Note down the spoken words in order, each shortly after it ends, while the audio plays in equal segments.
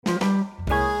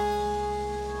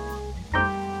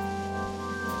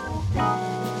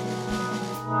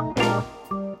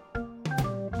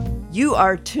You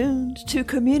are tuned to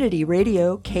Community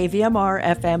Radio, KVMR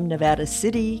FM Nevada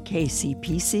City,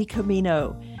 KCPC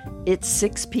Camino. It's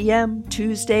 6 p.m.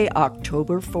 Tuesday,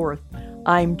 October 4th.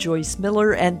 I'm Joyce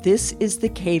Miller, and this is the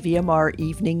KVMR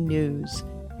Evening News.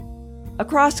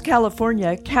 Across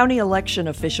California, county election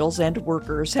officials and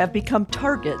workers have become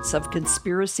targets of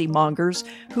conspiracy mongers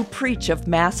who preach of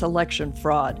mass election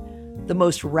fraud. The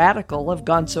most radical have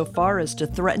gone so far as to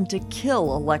threaten to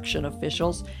kill election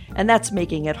officials, and that's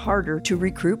making it harder to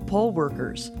recruit poll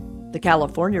workers. The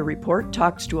California Report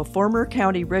talks to a former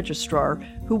county registrar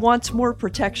who wants more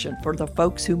protection for the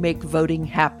folks who make voting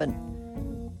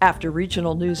happen. After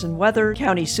regional news and weather,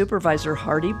 County Supervisor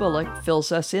Hardy Bullock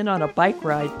fills us in on a bike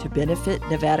ride to benefit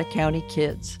Nevada County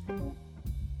kids.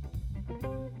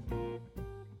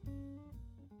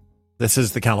 This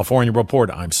is the California Report.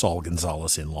 I'm Saul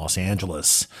Gonzalez in Los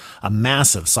Angeles. A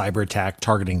massive cyber attack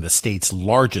targeting the state's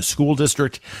largest school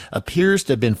district appears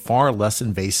to have been far less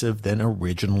invasive than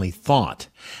originally thought.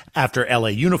 After LA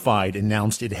Unified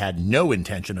announced it had no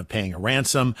intention of paying a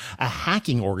ransom, a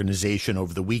hacking organization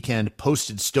over the weekend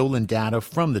posted stolen data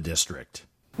from the district.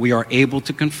 We are able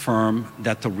to confirm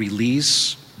that the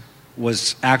release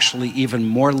was actually even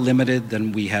more limited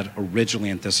than we had originally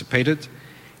anticipated.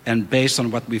 And based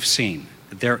on what we've seen,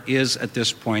 there is at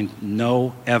this point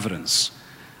no evidence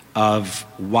of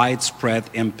widespread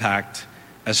impact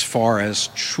as far as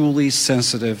truly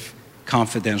sensitive,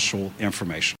 confidential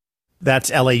information.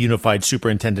 That's LA Unified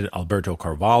Superintendent Alberto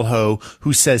Carvalho,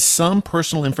 who says some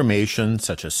personal information,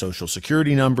 such as social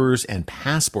security numbers and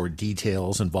passport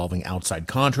details involving outside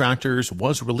contractors,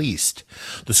 was released.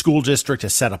 The school district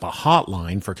has set up a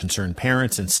hotline for concerned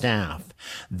parents and staff.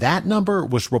 That number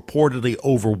was reportedly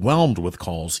overwhelmed with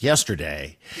calls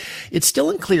yesterday. It's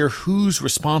still unclear who's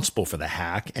responsible for the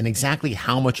hack and exactly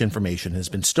how much information has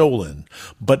been stolen,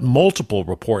 but multiple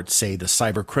reports say the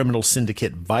cybercriminal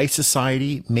syndicate Vice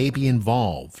Society may be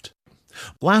involved.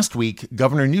 Last week,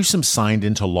 Governor Newsom signed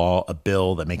into law a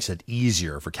bill that makes it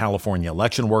easier for California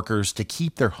election workers to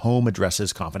keep their home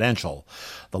addresses confidential.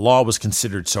 The law was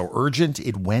considered so urgent,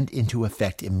 it went into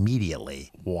effect immediately.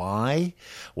 Why?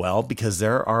 Well, because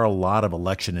there are a lot of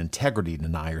election integrity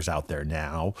deniers out there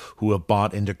now who have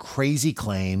bought into crazy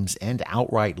claims and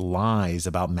outright lies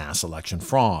about mass election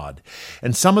fraud.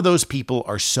 And some of those people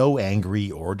are so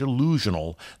angry or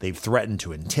delusional, they've threatened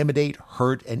to intimidate,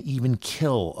 hurt, and even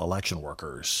kill election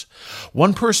workers.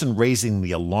 One person raising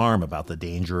the alarm about the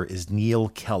danger is Neil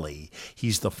Kelly.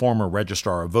 He's the former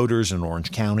registrar of voters in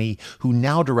Orange County who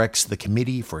now directs the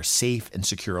Committee for Safe and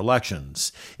Secure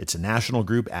Elections. It's a national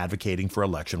group advocating for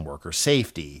election worker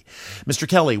safety. Mr.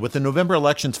 Kelly, with the November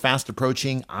elections fast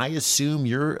approaching, I assume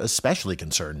you're especially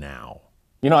concerned now.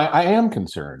 You know, I am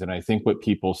concerned, and I think what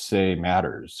people say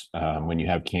matters. When you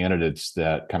have candidates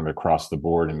that kind of across the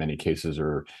board in many cases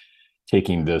are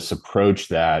taking this approach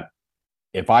that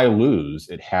if I lose,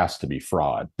 it has to be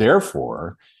fraud.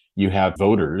 Therefore, you have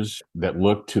voters that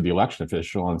look to the election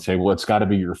official and say, well, it's got to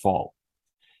be your fault.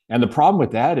 And the problem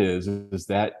with that is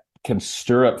that can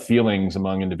stir up feelings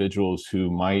among individuals who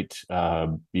might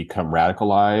become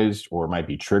radicalized or might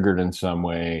be triggered in some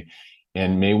way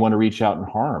and may want to reach out and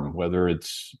harm, whether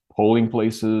it's polling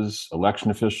places,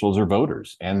 election officials, or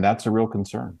voters. And that's a real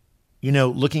concern. You know,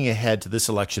 looking ahead to this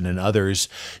election and others,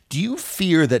 do you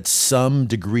fear that some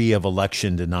degree of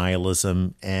election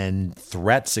denialism and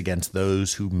threats against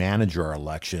those who manage our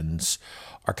elections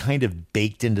are kind of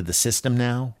baked into the system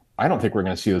now? I don't think we're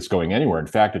going to see this going anywhere. In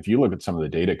fact, if you look at some of the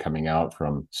data coming out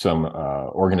from some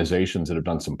organizations that have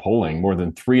done some polling, more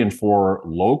than 3 in 4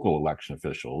 local election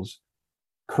officials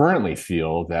currently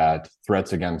feel that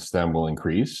threats against them will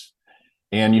increase.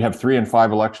 And you have 3 in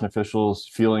 5 election officials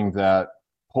feeling that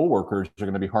poll workers are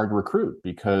going to be hard to recruit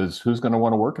because who's going to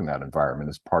want to work in that environment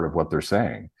is part of what they're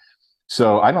saying.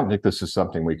 So I don't think this is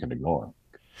something we can ignore.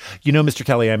 You know, Mr.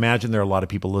 Kelly, I imagine there are a lot of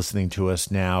people listening to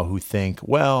us now who think,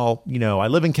 well, you know, I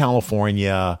live in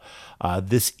California.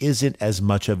 This isn't as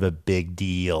much of a big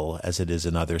deal as it is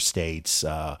in other states.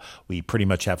 We pretty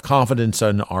much have confidence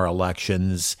in our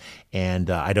elections, and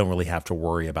I don't really have to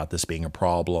worry about this being a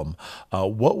problem.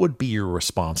 What would be your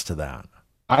response to that?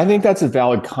 I think that's a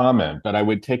valid comment, but I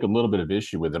would take a little bit of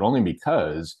issue with it only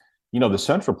because, you know, the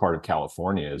central part of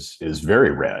California is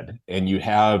very red, and you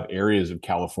have areas of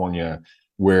California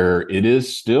where it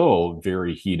is still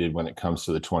very heated when it comes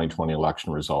to the 2020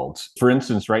 election results. For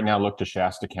instance, right now, look to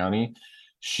Shasta County.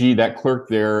 That clerk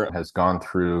there has gone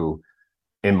through,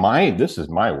 this is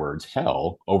my words,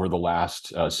 hell over the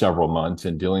last several months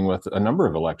in dealing with a number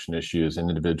of election issues and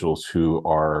individuals who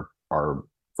are,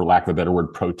 for lack of a better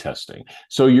word, protesting.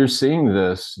 So you're seeing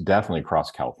this definitely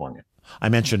across California. I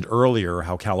mentioned earlier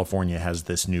how California has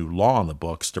this new law on the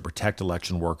books to protect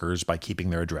election workers by keeping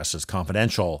their addresses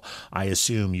confidential. I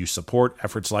assume you support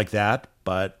efforts like that,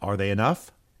 but are they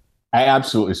enough? I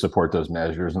absolutely support those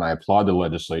measures, and I applaud the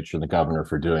legislature and the governor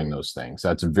for doing those things.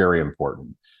 That's very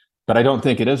important. But I don't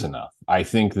think it is enough. I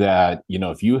think that,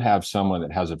 if you have someone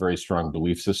that has a very strong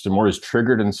belief system or is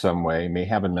triggered in some way, may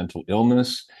have a mental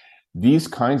illness, these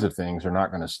kinds of things are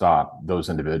not going to stop those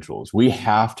individuals. We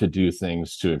have to do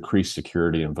things to increase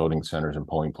security in voting centers and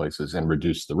polling places and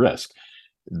reduce the risk.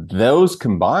 Those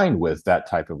combined with that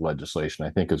type of legislation, I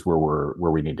think, is where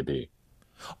we need to be.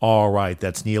 All right.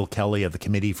 That's Neil Kelly of the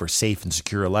Committee for Safe and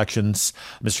Secure Elections.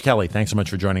 Mr. Kelly, thanks so much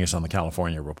for joining us on the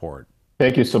California Report.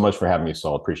 Thank you so much for having me,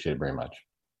 Saul. Appreciate it very much.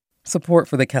 Support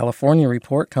for the California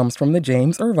Report comes from the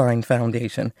James Irvine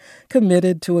Foundation,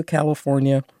 committed to a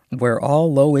California where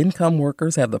all low-income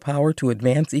workers have the power to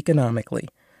advance economically.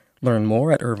 Learn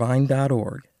more at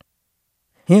irvine.org.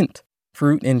 Hint: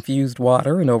 fruit-infused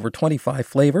water in over 25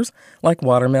 flavors, like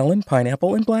watermelon,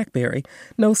 pineapple, and blackberry.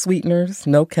 No sweeteners,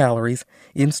 no calories,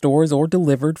 in stores or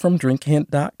delivered from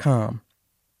drinkhint.com.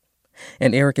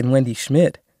 And Eric and Wendy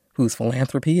Schmidt, whose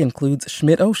philanthropy includes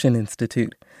Schmidt Ocean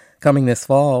Institute. Coming this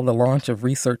fall, the launch of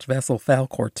research vessel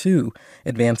Falkor 2,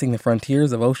 advancing the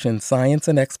frontiers of ocean science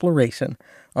and exploration,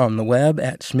 on the web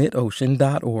at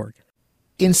schmidtocean.org.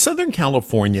 In Southern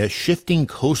California, shifting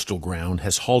coastal ground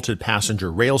has halted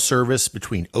passenger rail service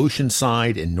between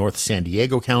Oceanside in North San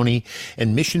Diego County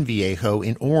and Mission Viejo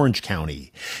in Orange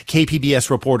County. KPBS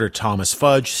reporter Thomas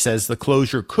Fudge says the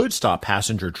closure could stop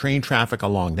passenger train traffic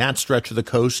along that stretch of the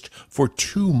coast for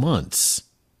 2 months.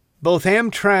 Both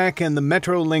Amtrak and the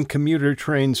Metrolink commuter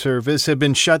train service have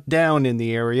been shut down in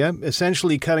the area,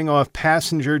 essentially cutting off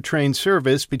passenger train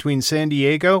service between San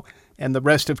Diego and the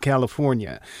rest of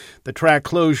California. The track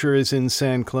closure is in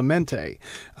San Clemente.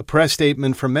 A press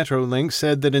statement from Metrolink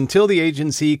said that until the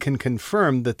agency can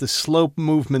confirm that the slope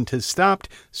movement has stopped,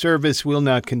 service will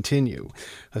not continue.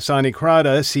 Hassani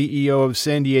Krada, CEO of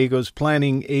San Diego's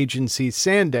planning agency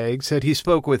Sandag, said he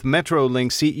spoke with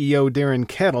Metrolink CEO Darren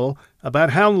Kettle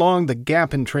about how long the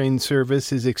gap in train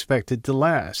service is expected to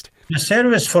last. The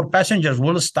service for passengers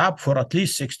will stop for at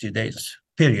least 60 days.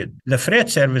 Period. The freight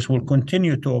service will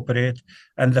continue to operate,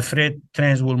 and the freight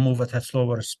trains will move at a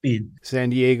slower speed. San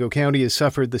Diego County has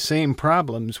suffered the same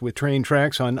problems with train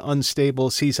tracks on unstable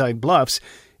seaside bluffs.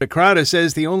 Crowder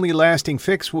says the only lasting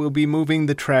fix will be moving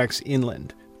the tracks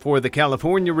inland. For the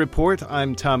California Report,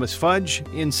 I'm Thomas Fudge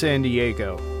in San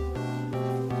Diego.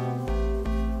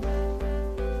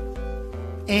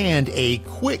 And a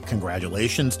quick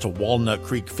congratulations to Walnut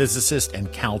Creek physicist and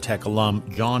Caltech alum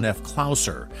John F.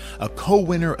 Clauser, a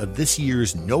co-winner of this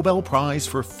year's Nobel Prize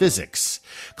for Physics.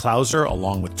 Clauser,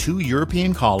 along with 2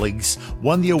 European colleagues,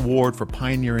 won the award for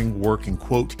pioneering work in,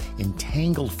 quote,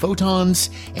 entangled photons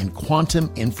and quantum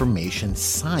information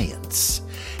science.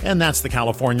 And that's the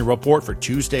California Report for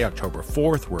Tuesday, October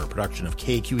 4th. We're a production of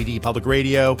KQED Public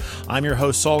Radio. I'm your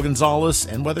host, Saul Gonzalez,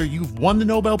 and whether you've won the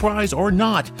Nobel Prize or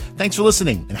not, thanks for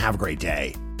listening and have a great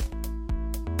day.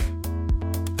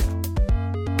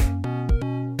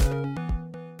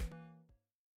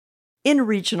 In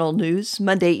regional news,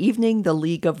 Monday evening, the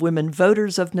League of Women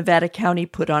Voters of Nevada County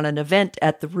put on an event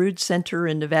at the Rood Center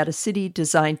in Nevada City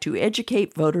designed to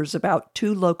educate voters about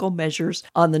 2 local measures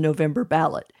on the November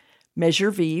ballot.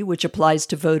 Measure V, which applies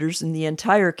to voters in the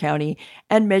entire county,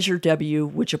 and Measure W,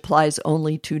 which applies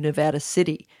only to Nevada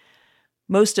City.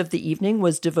 Most of the evening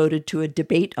was devoted to a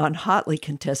debate on hotly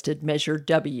contested Measure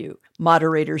W.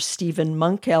 Moderator Stephen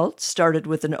Munkelt started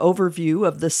with an overview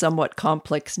of the somewhat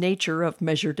complex nature of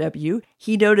Measure W.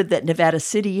 He noted that Nevada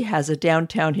City has a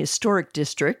downtown historic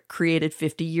district created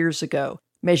 50 years ago.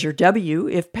 Measure W,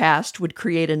 if passed, would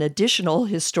create an additional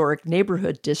historic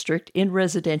neighborhood district in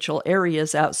residential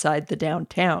areas outside the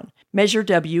downtown. Measure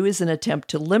W is an attempt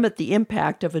to limit the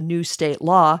impact of a new state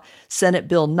law, Senate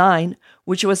Bill 9,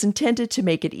 which was intended to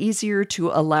make it easier to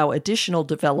allow additional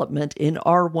development in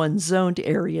R1 zoned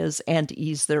areas and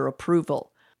ease their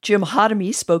approval. Jim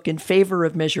Hotomy spoke in favor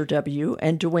of Measure W,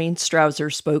 and Dwayne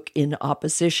Strouser spoke in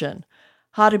opposition.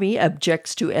 Hotomy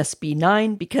objects to SB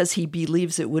 9 because he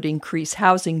believes it would increase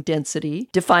housing density,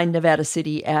 define Nevada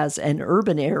City as an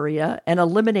urban area, and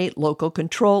eliminate local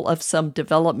control of some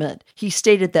development. He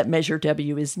stated that Measure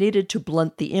W is needed to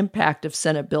blunt the impact of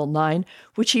Senate Bill 9,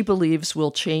 which he believes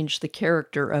will change the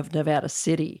character of Nevada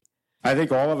City. I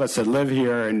think all of us that live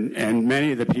here and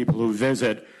many of the people who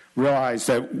visit realize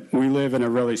that we live in a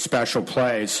really special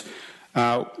place.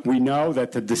 We know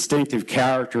that the distinctive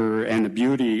character and the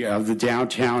beauty of the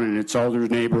downtown and its older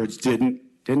neighborhoods didn't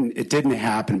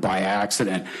happen by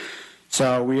accident.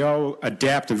 So we owe a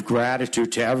debt of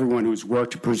gratitude to everyone who's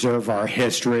worked to preserve our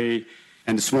history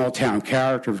and the small town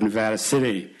character of Nevada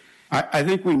City. I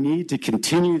think we need to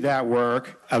continue that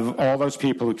work of all those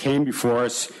people who came before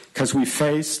us, because we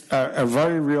face a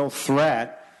very real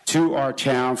threat to our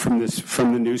town from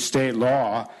the new state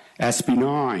law, SB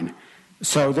 9.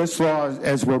 So this law,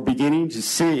 as we're beginning to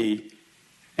see,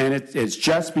 and it's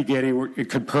just beginning, it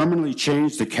could permanently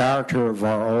change the character of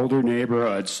our older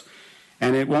neighborhoods,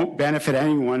 and it won't benefit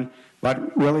anyone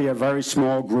but really a very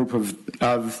small group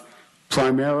of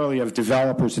primarily of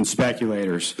developers and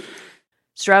speculators.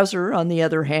 Strouser, on the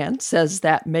other hand, says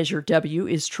that Measure W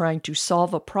is trying to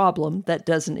solve a problem that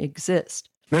doesn't exist.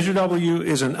 Measure W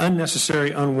is an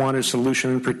unnecessary, unwanted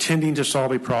solution pretending to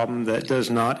solve a problem that does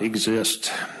not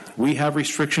exist. We have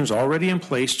restrictions already in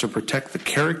place to protect the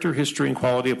character, history, and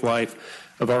quality of life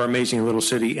of our amazing little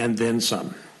city, and then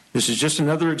some. This is just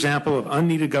another example of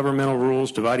unneeded governmental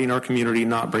rules dividing our community,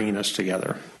 not bringing us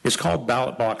together. It's called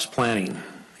ballot box planning.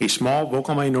 A small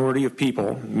vocal minority of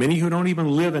people, many who don't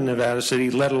even live in Nevada City,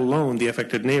 let alone the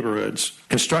affected neighborhoods,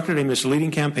 constructed a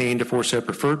misleading campaign to force their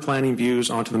preferred planning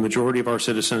views onto the majority of our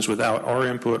citizens without our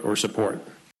input or support.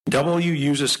 W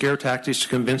uses scare tactics to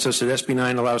convince us that SB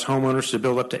 9 allows homeowners to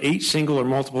build up to 8 single or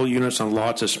multiple units on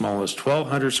lots as small as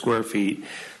 1,200 square feet.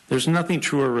 There's nothing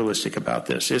true or realistic about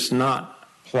this. It's not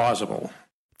plausible.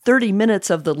 30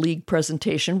 minutes of the League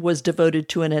presentation was devoted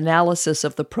to an analysis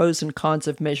of the pros and cons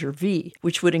of Measure V,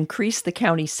 which would increase the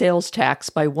county sales tax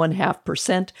by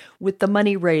 0.5%, with the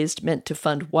money raised meant to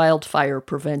fund wildfire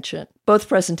prevention. Both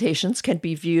presentations can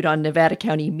be viewed on Nevada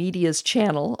County Media's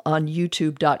channel on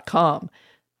youtube.com.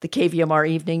 The KVMR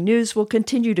Evening News will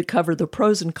continue to cover the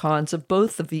pros and cons of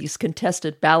both of these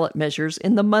contested ballot measures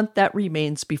in the month that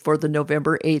remains before the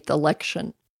November 8th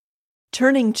election.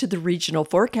 Turning to the regional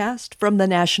forecast from the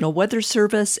National Weather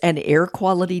Service and air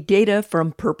quality data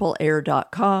from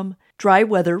purpleair.com, dry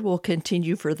weather will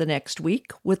continue for the next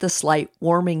week with a slight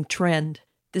warming trend.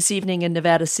 This evening in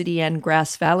Nevada City and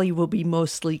Grass Valley will be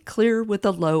mostly clear with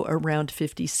a low around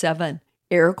 57.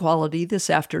 Air quality this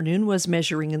afternoon was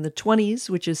measuring in the 20s,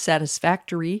 which is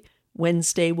satisfactory.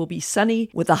 Wednesday will be sunny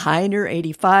with a high near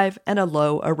 85 and a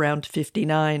low around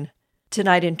 59.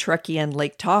 Tonight in Truckee and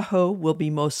Lake Tahoe will be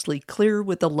mostly clear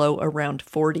with a low around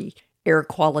 40. Air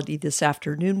quality this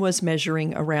afternoon was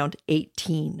measuring around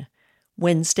 18.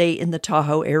 Wednesday in the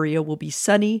Tahoe area will be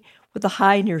sunny with a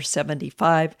high near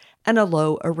 75 and a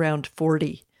low around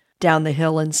 40. Down the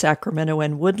hill in Sacramento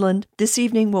and Woodland, this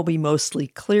evening will be mostly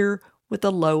clear with a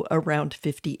low around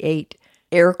 58.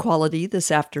 Air quality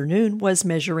this afternoon was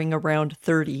measuring around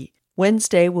 30.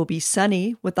 Wednesday will be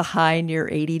sunny with a high near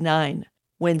 89.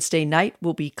 Wednesday night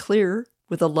will be clear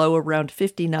with a low around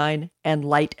 59 and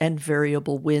light and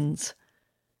variable winds.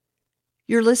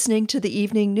 You're listening to the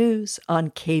Evening News on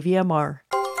KVMR.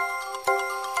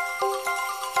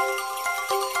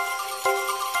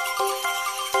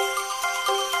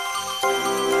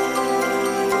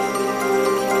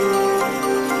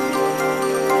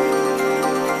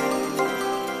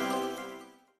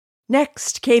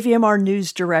 Next, KVMR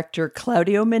News Director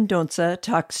Claudio Mendonca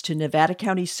talks to Nevada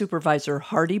County Supervisor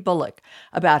Hardy Bullock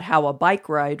about how a bike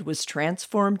ride was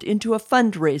transformed into a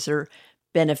fundraiser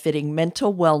benefiting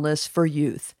mental wellness for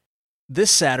youth.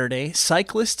 This Saturday,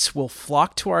 cyclists will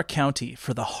flock to our county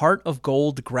for the Heart of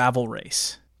Gold gravel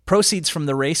race. Proceeds from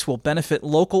the race will benefit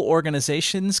local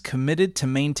organizations committed to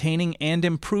maintaining and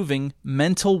improving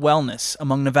mental wellness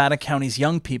among Nevada County's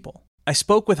young people. I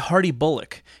spoke with Hardy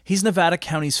Bullock. He's Nevada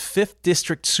County's 5th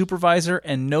District Supervisor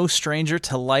and no stranger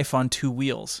to life on two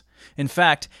wheels. In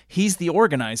fact, he's the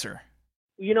organizer.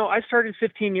 You know, I started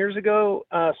 15 years ago,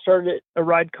 started a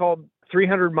ride called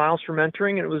 300 Miles for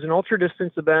Mentoring, and it was an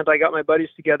ultra-distance event. I got my buddies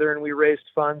together, and we raised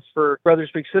funds for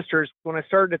Brothers Big Sisters. When I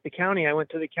started at the county, I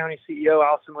went to the county CEO,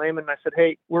 Allison Lehman, and I said,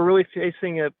 hey, we're really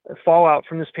facing a fallout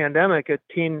from this pandemic, a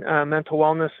teen mental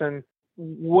wellness, and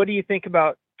what do you think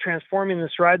about transforming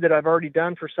this ride that I've already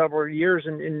done for several years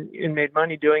and made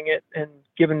money doing it and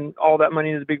given all that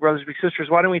money to the Big Brothers Big Sisters?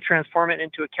 Why don't we transform it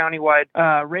into a countywide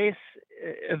race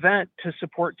event to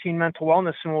support teen mental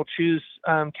wellness? And we'll choose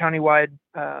countywide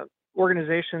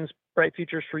organizations, Bright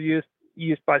Futures for Youth,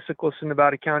 Youth Bicyclists in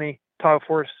Nevada County, Tahoe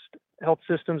Forest Health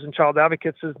Systems, and Child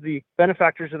Advocates as the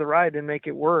benefactors of the ride and make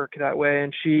it work that way.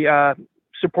 And she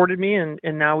supported me, and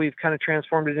now we've kind of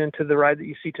transformed it into the ride that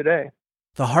you see today.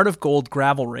 The Heart of Gold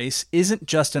gravel race isn't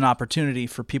just an opportunity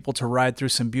for people to ride through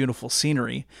some beautiful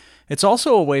scenery. It's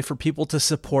also a way for people to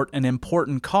support an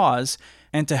important cause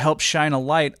and to help shine a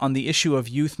light on the issue of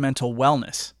youth mental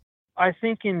wellness. I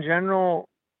think in general,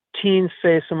 teens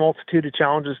face a multitude of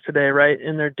challenges today, right?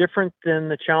 And they're different than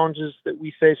the challenges that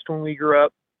we faced when we grew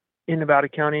up in Nevada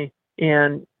County.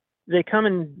 And they come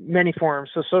in many forms.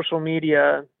 So social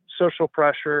media, social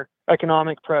pressure,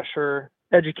 economic pressure,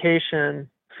 education,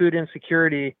 food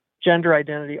insecurity, gender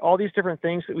identity, all these different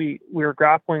things that we are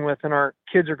grappling with and our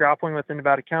kids are grappling with in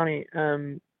Nevada County.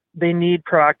 They need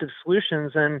proactive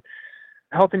solutions, and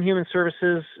Health and Human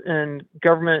Services and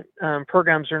government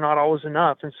programs are not always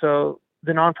enough. And so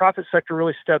the nonprofit sector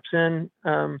really steps in.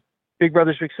 Big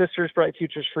Brothers Big Sisters, Bright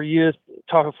Futures for Youth,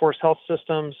 Tahoe Forest Health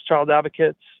Systems, Child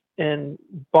Advocates, and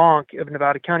Bonk of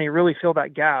Nevada County really fill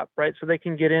that gap, right? So they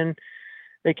can get in,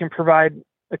 they can provide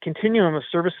a continuum of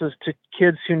services to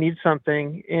kids who need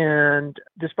something. And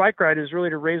this bike ride is really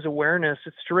to raise awareness.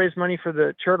 It's to raise money for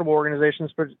the charitable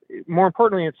organizations, but more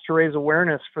importantly, it's to raise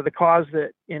awareness for the cause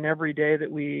that in every day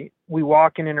that we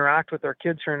walk and interact with our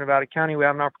kids here in Nevada County, we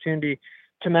have an opportunity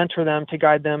to mentor them, to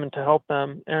guide them, and to help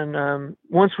them. And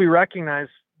once we recognize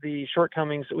the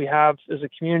shortcomings that we have as a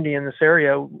community in this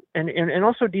area, and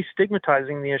also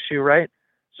destigmatizing the issue, right?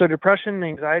 So depression and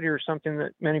anxiety are something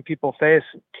that many people face.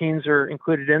 Teens are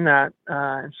included in that.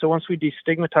 And so once we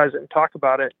destigmatize it and talk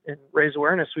about it and raise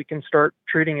awareness, we can start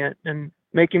treating it and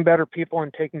making better people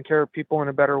and taking care of people in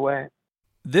a better way.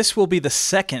 This will be the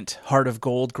second Heart of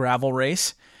Gold gravel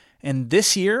race, and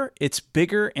this year it's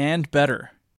bigger and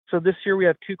better. So this year we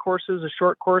have two courses, a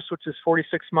short course, which is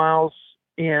 46 miles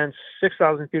and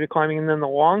 6,000 feet of climbing, and then the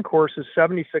long course is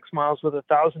 76 miles with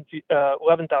 11,000 feet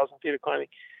of climbing.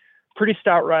 Pretty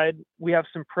stout ride. We have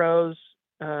some pros,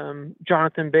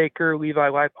 Jonathan Baker, Levi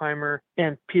Leipheimer,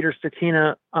 and Peter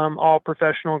Statina, all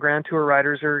professional Grand Tour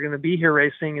riders are going to be here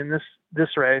racing in this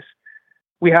race.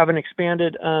 We have an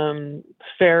expanded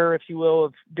fair, if you will,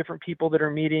 of different people that are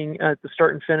meeting at the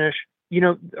start and finish. You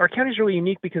know, our county is really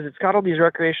unique because it's got all these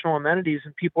recreational amenities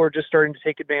and people are just starting to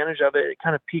take advantage of it. It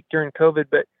kind of peaked during COVID,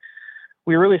 but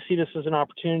we really see this as an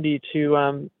opportunity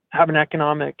to have an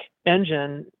economic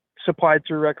engine supplied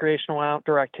through recreational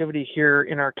outdoor activity here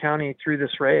in our county through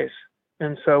this race.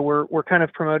 And so we're kind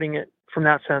of promoting it from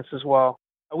that sense as well.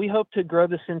 We hope to grow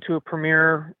this into a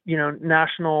premier,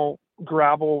 national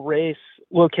gravel race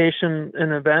location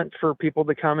and event for people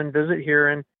to come and visit here.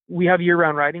 And we have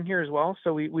year-round riding here as well.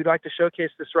 So we'd like to showcase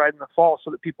this ride in the fall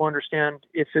so that people understand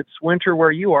if it's winter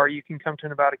where you are, you can come to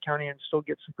Nevada County and still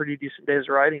get some pretty decent days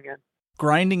of riding in.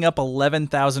 Grinding up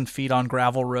 11,000 feet on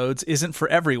gravel roads isn't for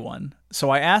everyone, so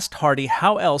I asked Hardy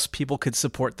how else people could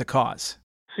support the cause.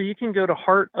 So you can go to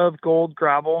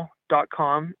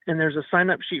heartofgoldgravel.com, and there's a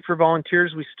sign-up sheet for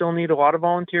volunteers. We still need a lot of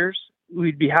volunteers.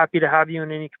 We'd be happy to have you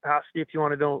in any capacity if you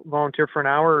want to volunteer for an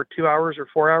hour or 2 hours or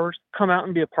 4 hours. Come out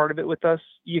and be a part of it with us.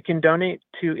 You can donate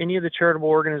to any of the charitable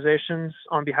organizations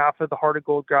on behalf of the Heart of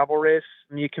Gold Gravel Race.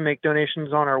 You can make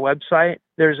donations on our website.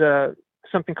 There's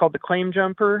something called the Claim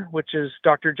Jumper, which is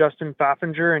Dr. Justin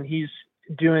Pfaffinger, and he's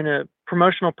doing a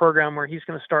promotional program where he's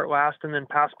going to start last and then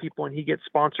pass people and he gets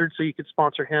sponsored, so you could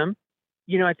sponsor him.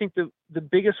 I think the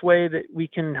biggest way that we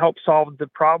can help solve the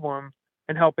problem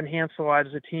and help enhance the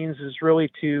lives of teens is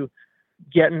really to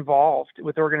get involved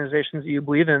with organizations that you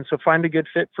believe in. So find a good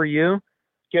fit for you,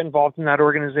 get involved in that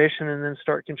organization, and then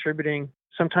start contributing.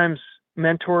 Sometimes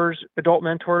adult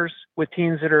mentors with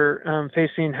teens that are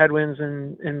facing headwinds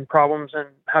and problems and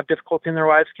have difficulty in their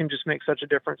lives can just make such a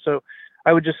difference. So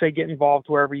I would just say get involved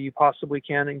wherever you possibly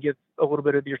can and give a little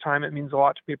bit of your time. It means a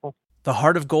lot to people. The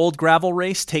Heart of Gold gravel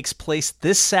race takes place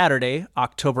this Saturday,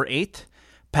 October 8th.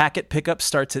 Packet pickup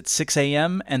starts at 6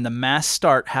 a.m. and the mass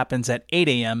start happens at 8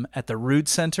 a.m. at the Rood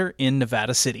Center in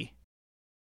Nevada City.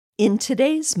 In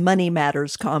today's Money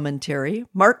Matters commentary,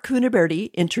 Mark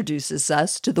Cunaberti introduces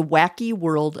us to the wacky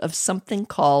world of something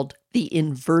called the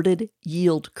inverted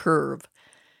yield curve.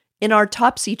 In our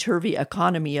topsy-turvy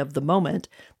economy of the moment,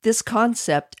 this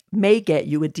concept may get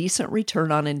you a decent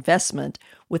return on investment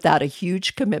without a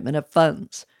huge commitment of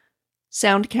funds.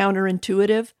 Sound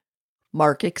counterintuitive?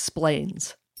 Mark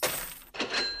explains.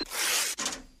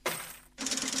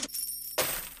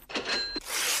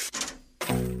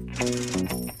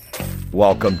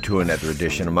 Welcome to another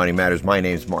edition of Money Matters. My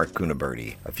name is Mark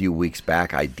Cunaberti. A few weeks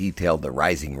back, I detailed the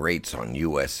rising rates on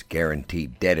U.S.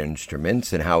 guaranteed debt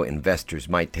instruments and how investors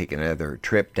might take another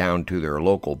trip down to their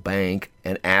local bank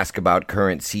and ask about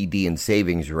current CD and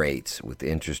savings rates, with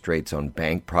interest rates on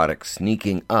bank products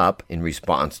sneaking up in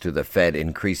response to the Fed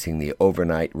increasing the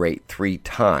overnight rate 3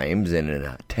 times in an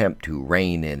attempt to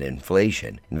rein in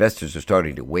inflation. Investors are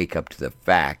starting to wake up to the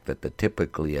fact that the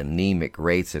typically anemic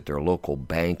rates at their local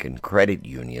bank and credit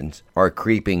unions are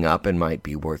creeping up and might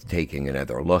be worth taking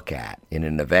another look at. In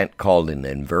an event called an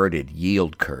inverted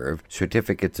yield curve,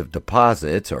 certificates of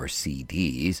deposits, or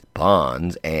CDs,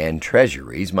 bonds, and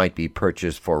treasuries might be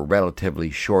purchased for relatively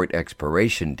short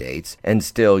expiration dates and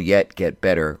still yet get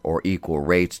better or equal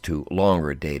rates to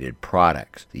longer-dated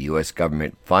products. The U.S.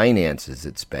 government finances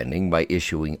its spending by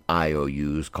issuing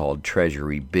IOUs called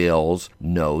Treasury bills,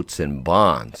 notes, and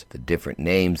bonds. The different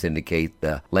names indicate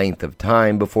the length of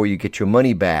time before you get your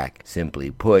money back.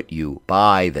 Simply put, you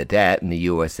buy the debt, and the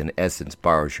U.S. in essence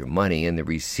borrows your money, and the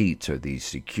receipts are these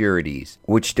securities.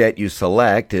 Which debt you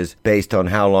select is based on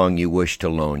how long you wish to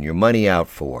loan your money out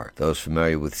for. Those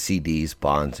familiar with CDs,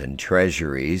 bonds, and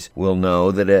treasuries will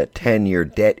know that a 10-year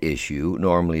debt issue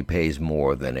normally pays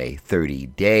more than a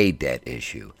 30-day debt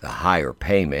issue. The higher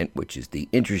payment, which is the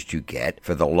interest you get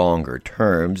for the longer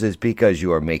terms, is because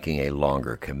you are making a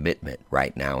longer commitment.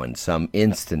 Right now, in some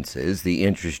instances, the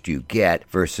interest you get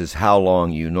versus how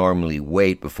long you normally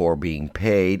wait before being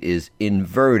paid is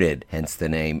inverted, hence the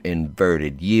name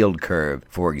inverted yield curve.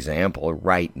 For example,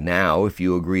 right now, if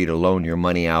you agree to loan your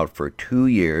money out for 2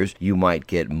 years, you might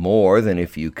get more than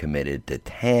if you committed to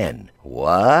 10.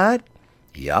 What?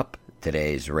 Yup.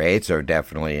 Today's rates are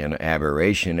definitely an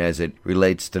aberration as it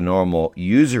relates to normal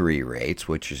usury rates,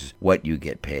 which is what you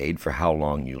get paid for how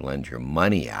long you lend your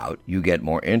money out. You get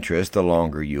more interest the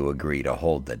longer you agree to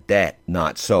hold the debt.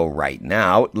 Not so right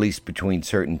now, at least between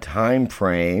certain time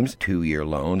frames. 2-year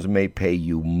loans may pay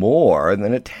you more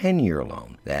than a 10-year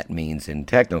loan. That means, in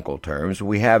technical terms,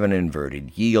 we have an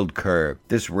inverted yield curve.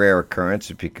 This rare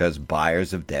occurrence is because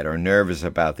buyers of debt are nervous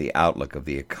about the outlook of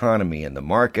the economy and the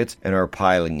markets and are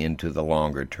piling into the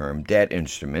longer-term debt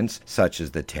instruments, such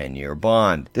as the 10-year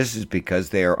bond. This is because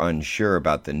they are unsure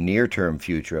about the near-term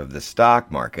future of the stock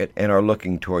market and are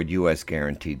looking toward U.S.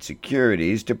 guaranteed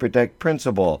securities to protect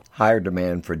principal. Higher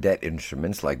demand for debt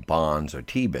instruments like bonds or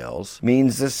T-bills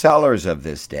means the sellers of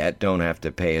this debt don't have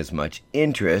to pay as much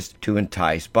interest to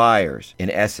entice buyers. In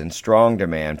essence, strong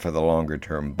demand for the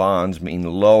longer-term bonds mean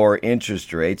lower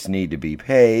interest rates need to be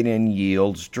paid and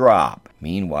yields drop.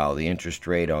 Meanwhile, the interest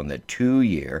rate on the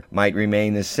 2-year might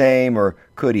remain the same or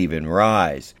could even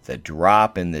rise. The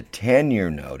drop in the 10-year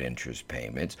note interest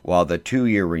payments, while the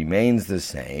 2-year remains the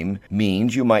same,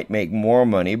 means you might make more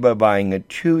money by buying a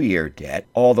 2-year debt,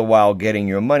 all the while getting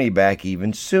your money back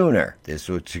even sooner. This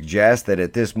would suggest that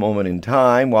at this moment in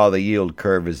time, while the yield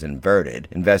curve is inverted,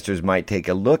 investors might take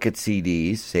a look at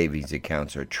CDs, savings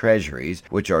accounts, or treasuries,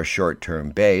 which are short-term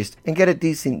based, and get a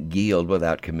decent yield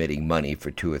without committing money for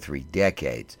 2 or 3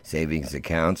 decades. Savings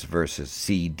accounts versus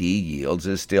CD yields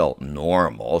is still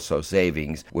normal. So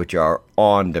savings, which are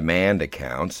on-demand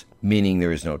accounts, meaning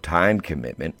there is no time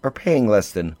commitment, are paying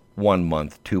less than 1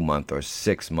 month, 2 month, or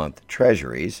 6 month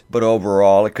treasuries. But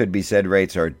overall, it could be said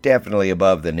rates are definitely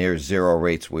above the near zero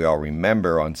rates we all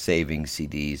remember on savings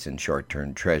CDs and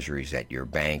short-term treasuries at your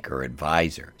bank or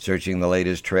advisor. Searching the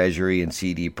latest treasury and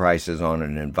CD prices on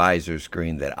an advisor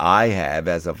screen that I have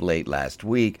as of late last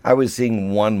week, I was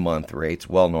seeing 1 month rates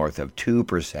well north of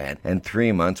 2% and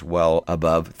 3 months well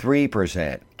above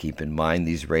 3%. Keep in mind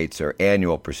these rates are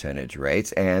annual percentage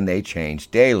rates and they change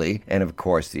daily, and of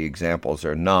course the examples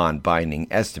are non-binding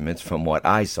estimates from what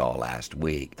I saw last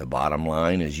week. The bottom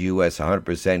line is U.S.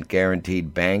 100%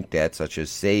 guaranteed bank debt such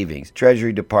as savings,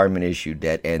 Treasury Department issued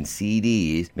debt, and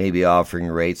CDs may be offering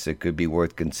rates that could be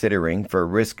worth considering for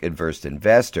risk-averse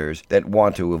investors that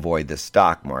want to avoid the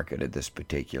stock market at this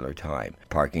particular time.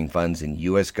 Parking funds in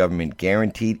U.S. government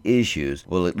guaranteed issues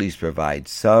will at least provide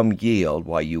some yield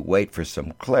while you wait for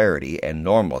some clarity and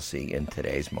normalcy in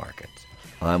today's markets.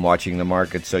 I'm watching the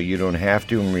market so you don't have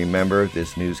to, and remember,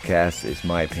 this newscast is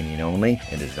my opinion only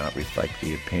and does not reflect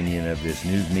the opinion of this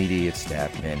news media, its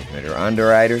staff, management, or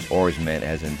underwriters, or is meant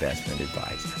as investment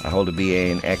advice. I hold a BA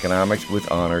in economics with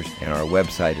honors, and our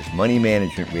website is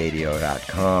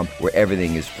moneymanagementradio.com, where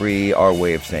everything is free, our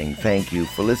way of saying thank you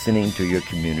for listening to your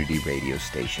community radio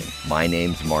station. My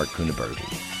name's Mark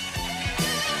Cunaberti.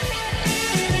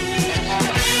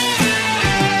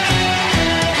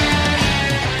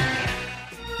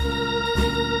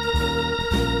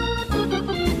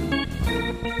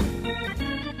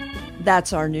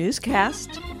 That's our newscast.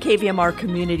 KVMR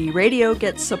Community Radio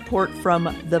gets support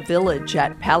from The Village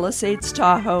at Palisades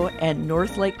Tahoe and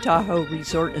North Lake Tahoe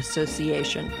Resort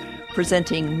Association,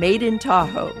 presenting Made in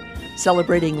Tahoe,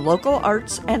 celebrating local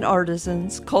arts and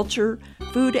artisans, culture,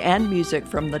 food, and music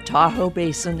from the Tahoe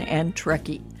Basin and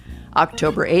Truckee.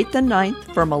 October 8th and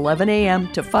 9th from 11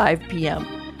 a.m. to 5 p.m.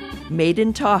 Made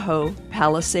in Tahoe,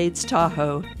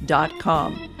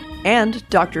 PalisadesTahoe.com. And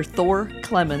Dr. Thor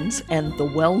Clemens and The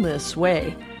Wellness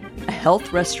Way, a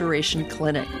health restoration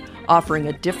clinic offering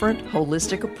a different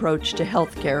holistic approach to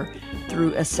healthcare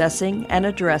through assessing and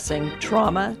addressing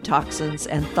trauma, toxins,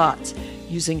 and thoughts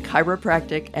using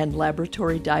chiropractic and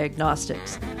laboratory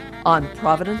diagnostics on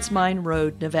Providence Mine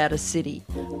Road, Nevada City,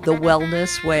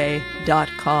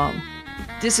 thewellnessway.com.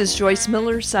 This is Joyce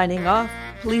Miller signing off.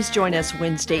 Please join us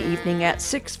Wednesday evening at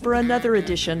 6 for another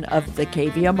edition of the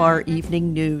KVMR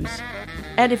Evening News.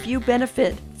 And if you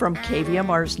benefit from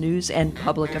KVMR's news and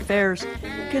public affairs,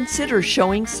 consider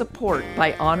showing support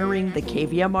by honoring the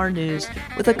KVMR News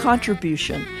with a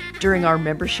contribution during our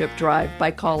membership drive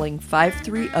by calling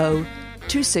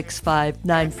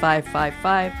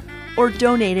 530-265-9555 or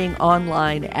donating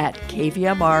online at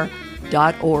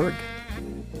kvmr.org.